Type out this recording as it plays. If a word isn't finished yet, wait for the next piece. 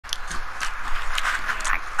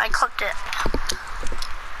I clicked it.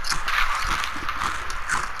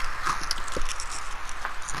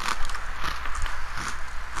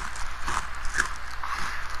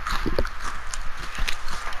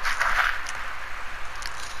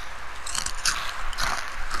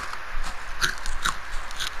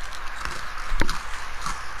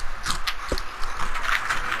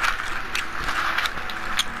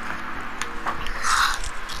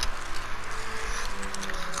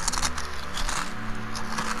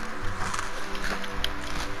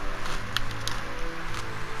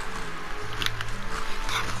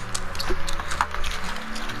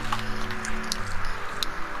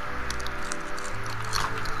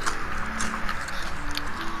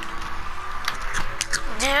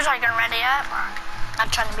 Dude, are you ready up?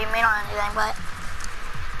 Not trying to be mean on anything, but...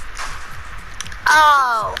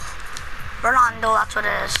 Oh! Ronaldo, that's what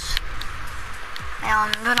it is.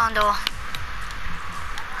 Ronaldo.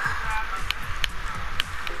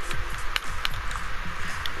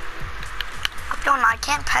 I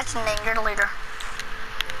can't patch the name, you're the leader.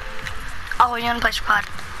 Oh, you wanna play squad?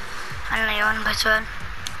 I don't know, you wanna play squad?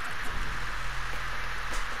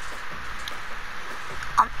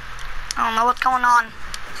 I don't know what's going on.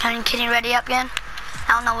 Can you ready up again?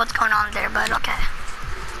 I don't know what's going on there, but okay.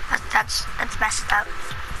 That's messed up.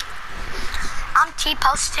 I'm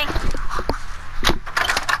T-posting.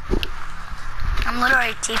 I'm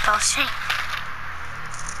literally T-posting.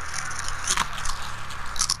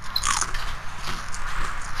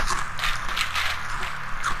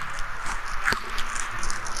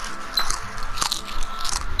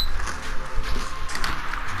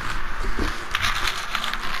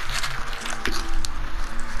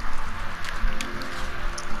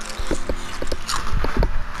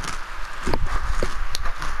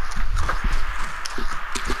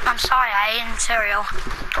 I'm sorry, I ate cereal.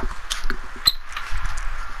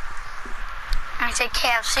 I say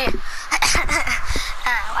KFC.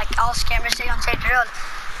 Like all scammers say on Stage Road.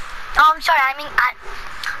 Oh, I'm sorry,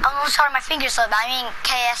 I'm sorry, my finger slipped. I mean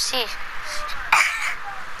KFC.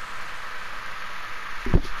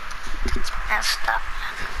 That's messed up.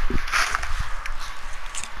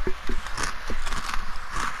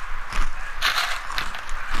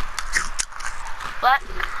 What?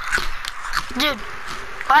 Dude.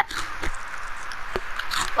 What?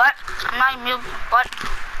 What? I'm not even moving. What?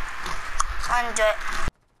 I'm gonna do it.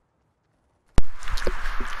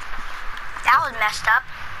 That was messed up.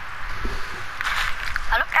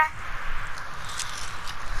 But okay.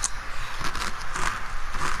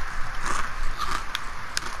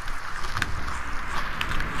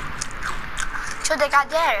 So they got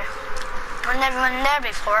there. We've never been there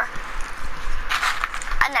before.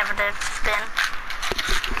 I never did been.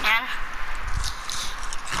 And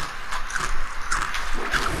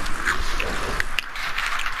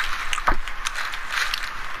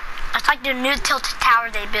it's like the new tilted tower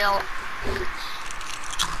they built.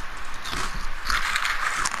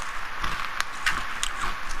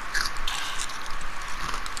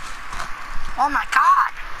 Oh my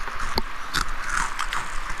god.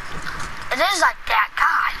 It is like that,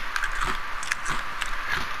 God.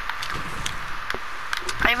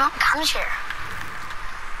 Everyone comes here.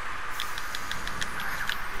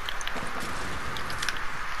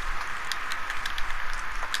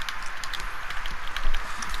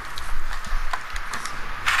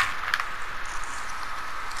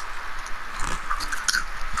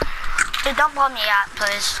 Dude, don't blow me up,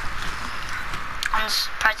 please. On this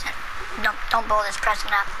present. Don't blow this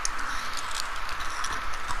present up.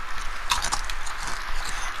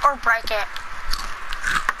 Or break it.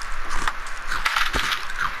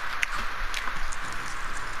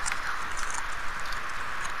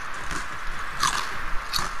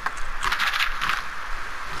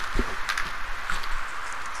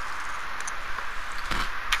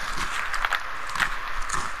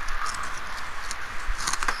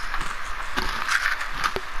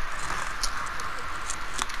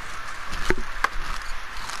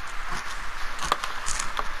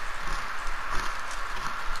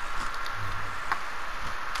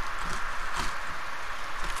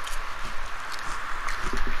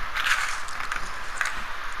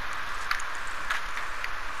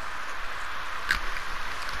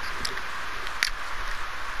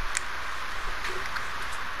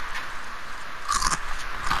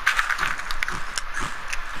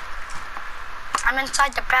 I'm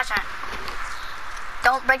inside the present.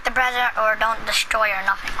 Don't break the present or don't destroy or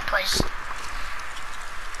nothing, please.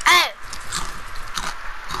 Hey!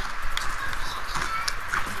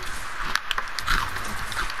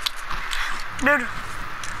 Dude.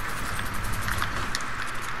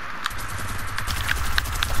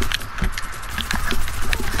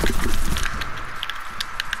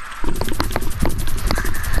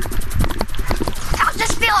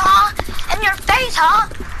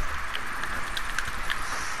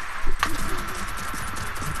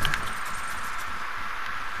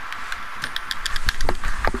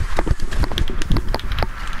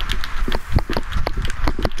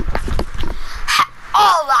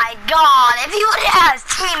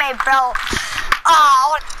 Hey, bro.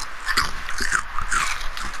 Oh.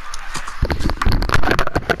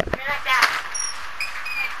 Like that.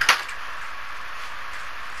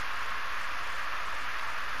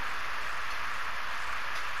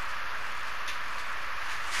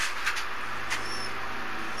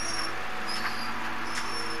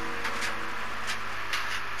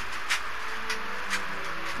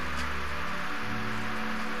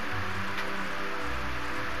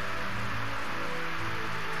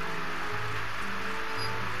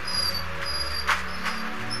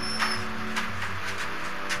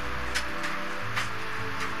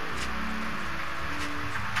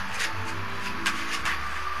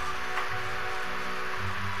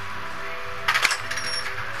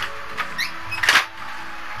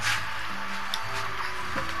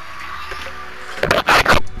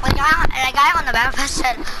 The guy on the battle pass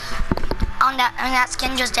said on that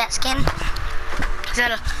skin, just that skin, he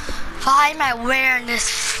said, why am I wearing this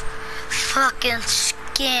fucking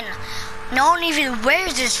skin? No one even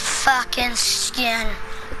wears this fucking skin.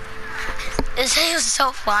 This is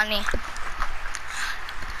so funny.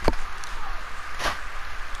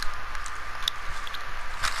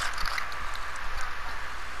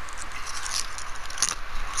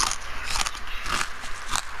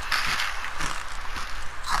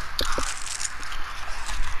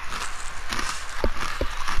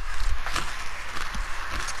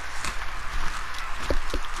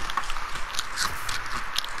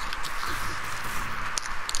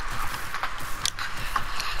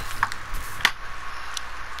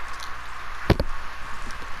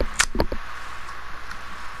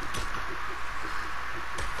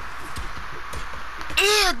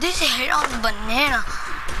 Ew, this hit on the banana.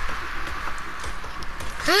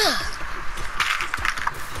 Ugh.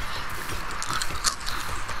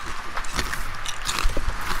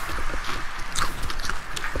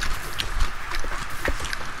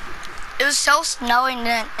 It was so snowy and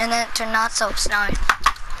then it turned not so snowy.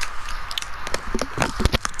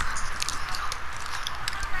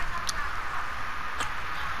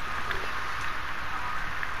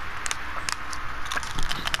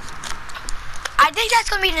 I think that's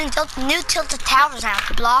gonna be the new Tilted Towers now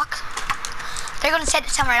block. They're gonna set it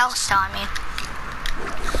somewhere else though, I mean.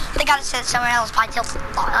 They gotta set it somewhere else by Tilted,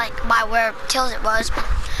 like by where Tilted was.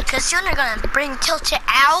 Cause soon they're gonna bring Tilted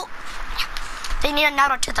out. They need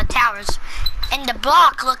another Tilted Towers. And the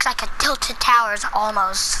block looks like a Tilted Towers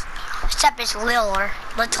almost. Except it's littler.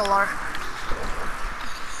 But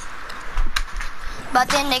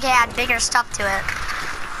then they can add bigger stuff to it.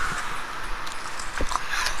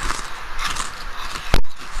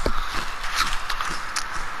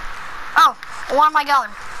 Oh, where am I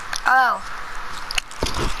going? Oh.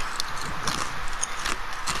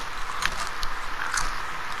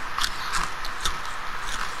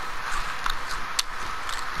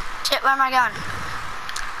 Shit, where am I going?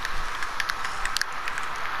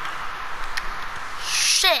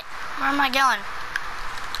 Shit, where am I going?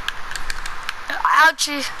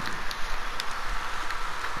 Ouchie.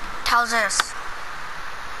 How's this?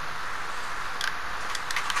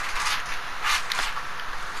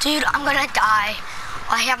 Dude, I'm gonna die.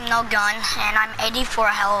 I have no gun, and I'm 84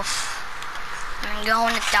 health. I'm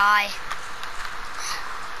going to die.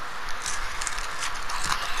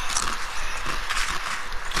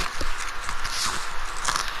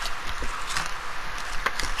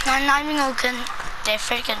 I'm not even gonna get the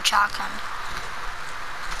freaking shotgun.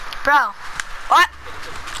 Bro, what?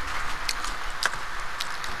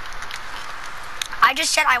 I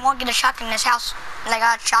just said I won't get a shotgun in this house, and I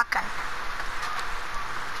got a shotgun.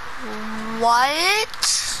 What?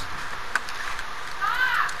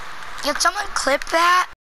 Can someone clip that?